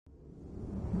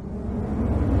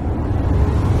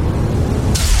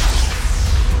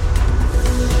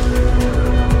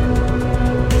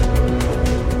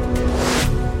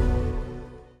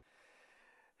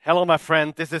Hello, my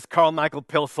friend. This is Carl Michael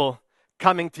Pilsel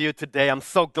coming to you today. I'm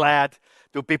so glad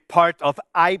to be part of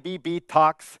IBB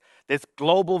Talks, this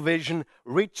global vision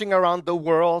reaching around the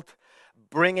world,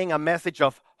 bringing a message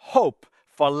of hope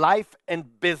for life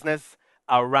and business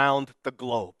around the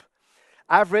globe.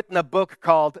 I've written a book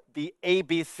called The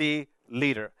ABC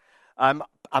Leader. I'm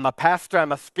a pastor,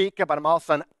 I'm a speaker, but I'm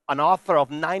also an author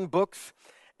of 9 books.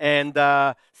 And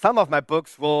some of my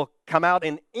books will come out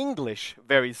in English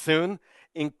very soon,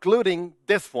 including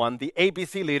this one, The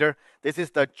ABC Leader. This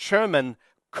is the German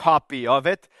copy of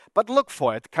it, but look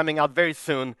for it coming out very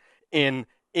soon in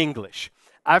English.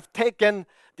 I've taken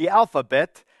the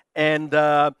alphabet and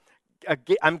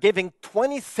I'm giving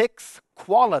 26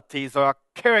 qualities or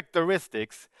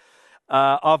characteristics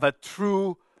of a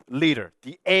true leader.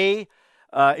 The A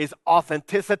is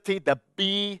authenticity, the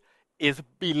B is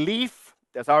belief.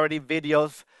 There's already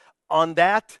videos on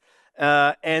that.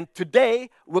 And today,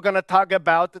 we're going to talk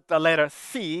about the letter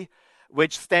C,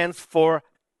 which stands for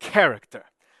character.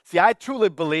 See, I truly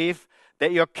believe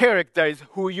that your character is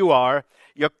who you are.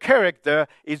 Your character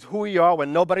is who you are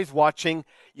when nobody's watching.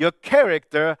 Your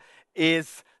character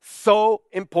is so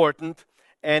important,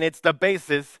 and it's the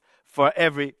basis for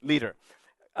every leader.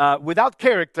 Without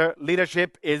character,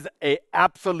 leadership is an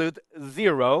absolute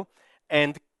zero,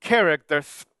 and character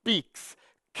speaks.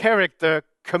 Character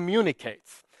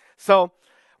communicates. So,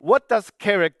 what does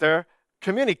character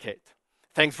communicate?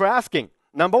 Thanks for asking.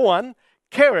 Number one,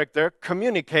 character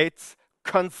communicates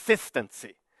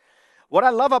consistency. What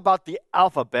I love about the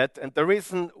alphabet, and the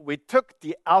reason we took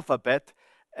the alphabet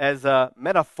as a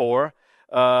metaphor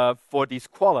for these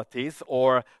qualities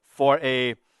or for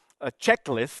a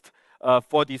checklist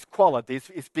for these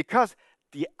qualities, is because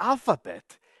the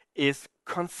alphabet is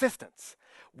consistent.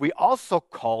 We also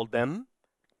call them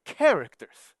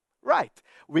characters. Right.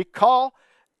 We call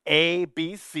A,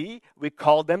 B, C, we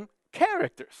call them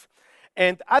characters.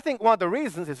 And I think one of the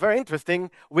reasons is very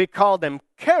interesting, we call them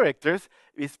characters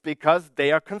is because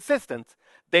they are consistent.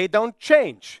 They don't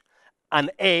change.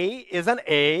 An A is an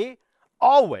A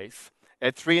always.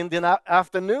 At 3 in the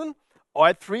afternoon or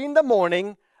at 3 in the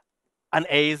morning, an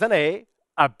A is an A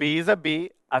B is a B,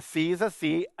 a C is a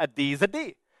C, a D is a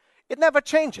D. It never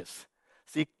changes.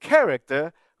 See,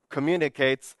 character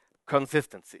communicates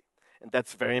consistency. And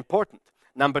that's very important.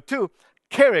 Number 2,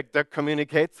 character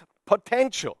communicates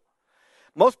potential.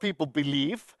 Most people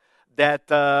believe that,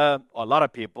 a lot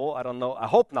of people, I don't know, I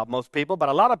hope not most people, but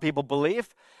a lot of people believe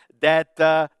that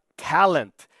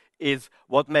talent is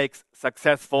what makes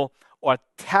successful, or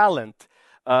talent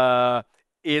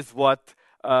is what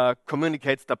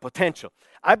communicates the potential.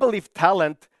 I believe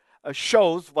talent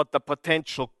shows what the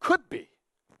potential could be.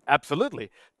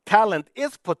 Absolutely. Talent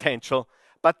is potential,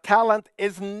 but talent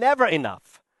is never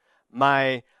enough.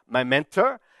 My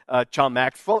mentor, John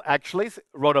Maxwell, actually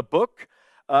wrote a book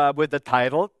with the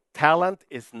title, Talent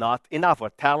is Not Enough,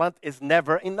 or Talent is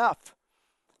Never Enough.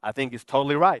 I think he's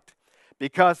totally right.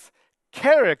 Because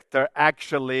character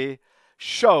actually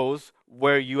shows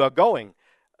where you are going.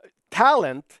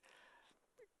 Talent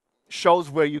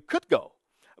shows where you could go.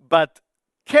 But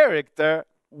character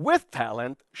with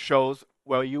talent shows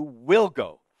where you will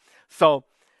go. So,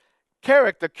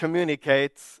 character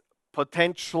communicates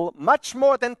potential much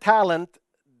more than talent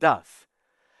does.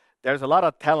 There's a lot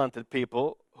of talented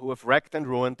people who have wrecked and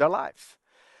ruined their lives.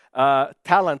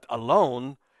 Talent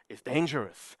alone is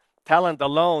dangerous. Talent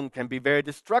alone can be very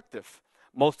destructive.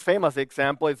 Most famous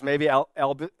example is maybe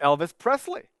Elvis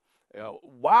Presley.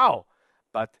 Wow!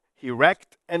 But he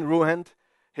wrecked and ruined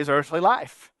his earthly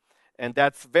life. And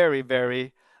that's very,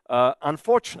 very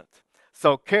unfortunate.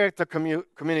 So character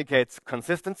communicates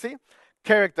consistency,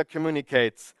 character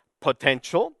communicates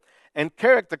potential, and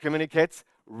character communicates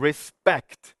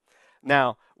respect.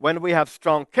 Now, when we have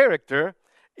strong character,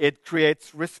 it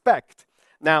creates respect.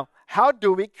 Now, how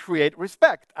do we create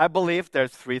respect? I believe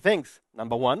there's 3 things.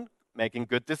 Number 1, making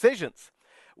good decisions.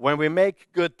 When we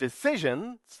make good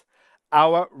decisions,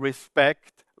 our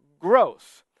respect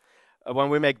grows. When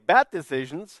we make bad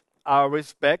decisions, our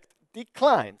respect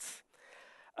declines.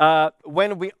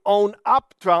 When we own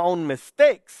up to our own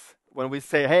mistakes, when we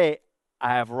say, hey, I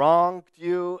have wronged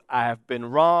you, I have been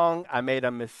wrong, I made a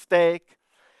mistake,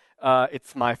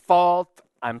 it's my fault,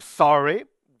 I'm sorry,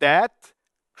 that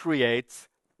creates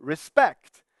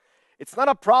respect. It's not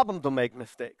a problem to make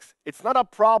mistakes. It's not a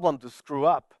problem to screw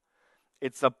up.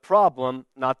 It's a problem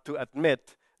not to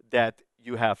admit that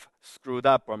you have screwed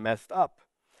up or messed up.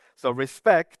 So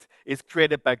respect is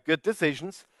created by good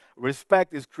decisions.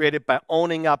 Respect is created by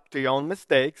owning up to your own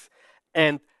mistakes.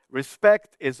 And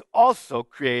respect is also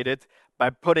created by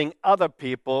putting other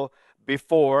people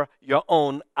before your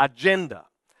own agenda.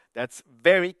 That's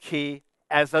very key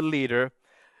as a leader.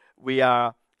 We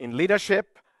are in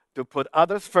leadership to put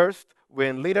others first. We're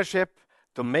in leadership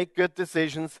to make good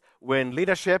decisions. We're in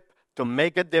leadership to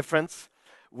make a difference.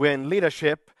 We're in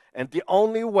leadership, and the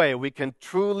only way we can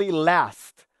truly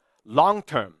last long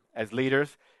term as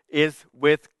leaders is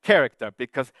with character,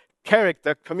 because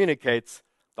character communicates,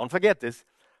 don't forget this,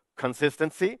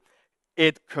 consistency.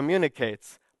 It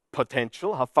communicates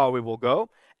potential, how far we will go,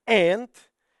 and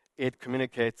it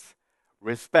communicates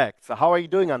respect. So, how are you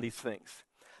doing on these things?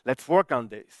 Let's work on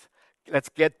this. Let's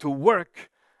get to work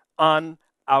on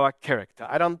our character.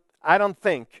 I don't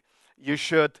think you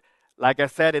should, like I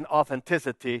said, in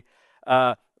authenticity,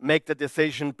 make the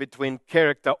decision between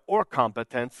character or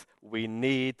competence. We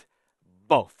need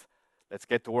both. Let's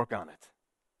get to work on it.